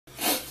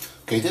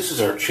Okay, this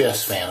is our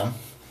chest phantom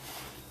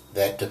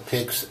that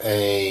depicts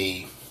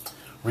a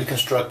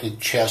reconstructed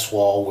chest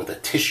wall with a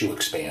tissue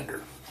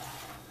expander.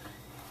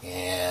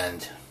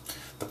 And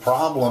the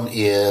problem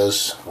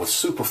is with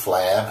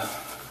Superflab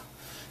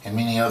and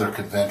many other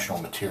conventional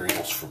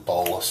materials for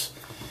bolus,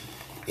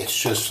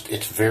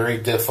 it's very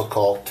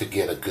difficult to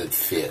get a good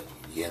fit.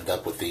 You end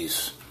up with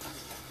these,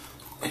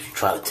 if you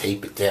try to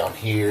tape it down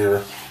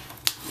here,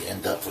 you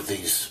end up with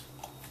these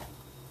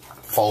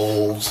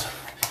folds,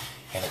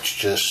 and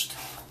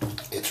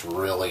it's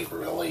really,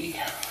 really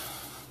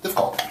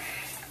difficult.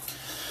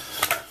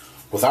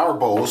 With our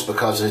bolus,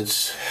 because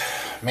it's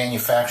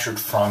manufactured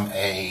from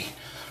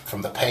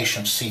the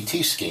patient's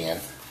CT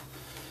scan,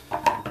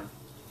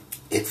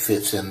 it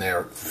fits in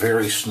there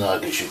very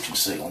snug, as you can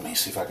see. Let me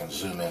see if I can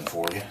zoom in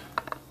for you.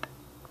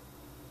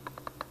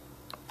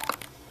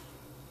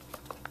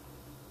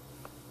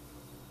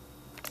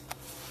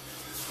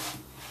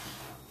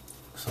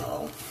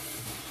 So,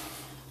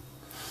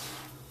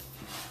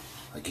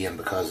 again,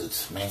 because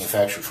it's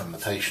manufactured from the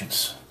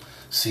patient's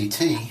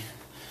CT,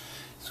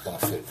 it's going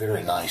to fit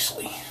very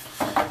nicely.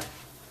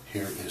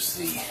 Here is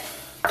the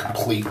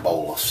complete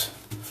bolus.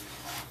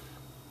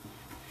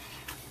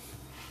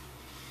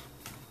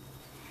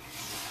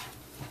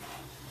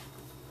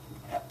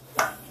 And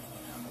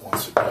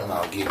once again,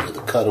 I'll give you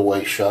the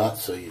cutaway shot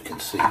so you can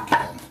see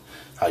again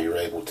how you're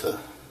able to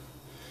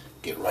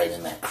get right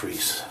in that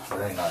crease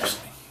very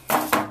nicely.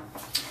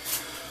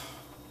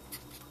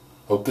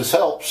 Hope this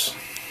helps.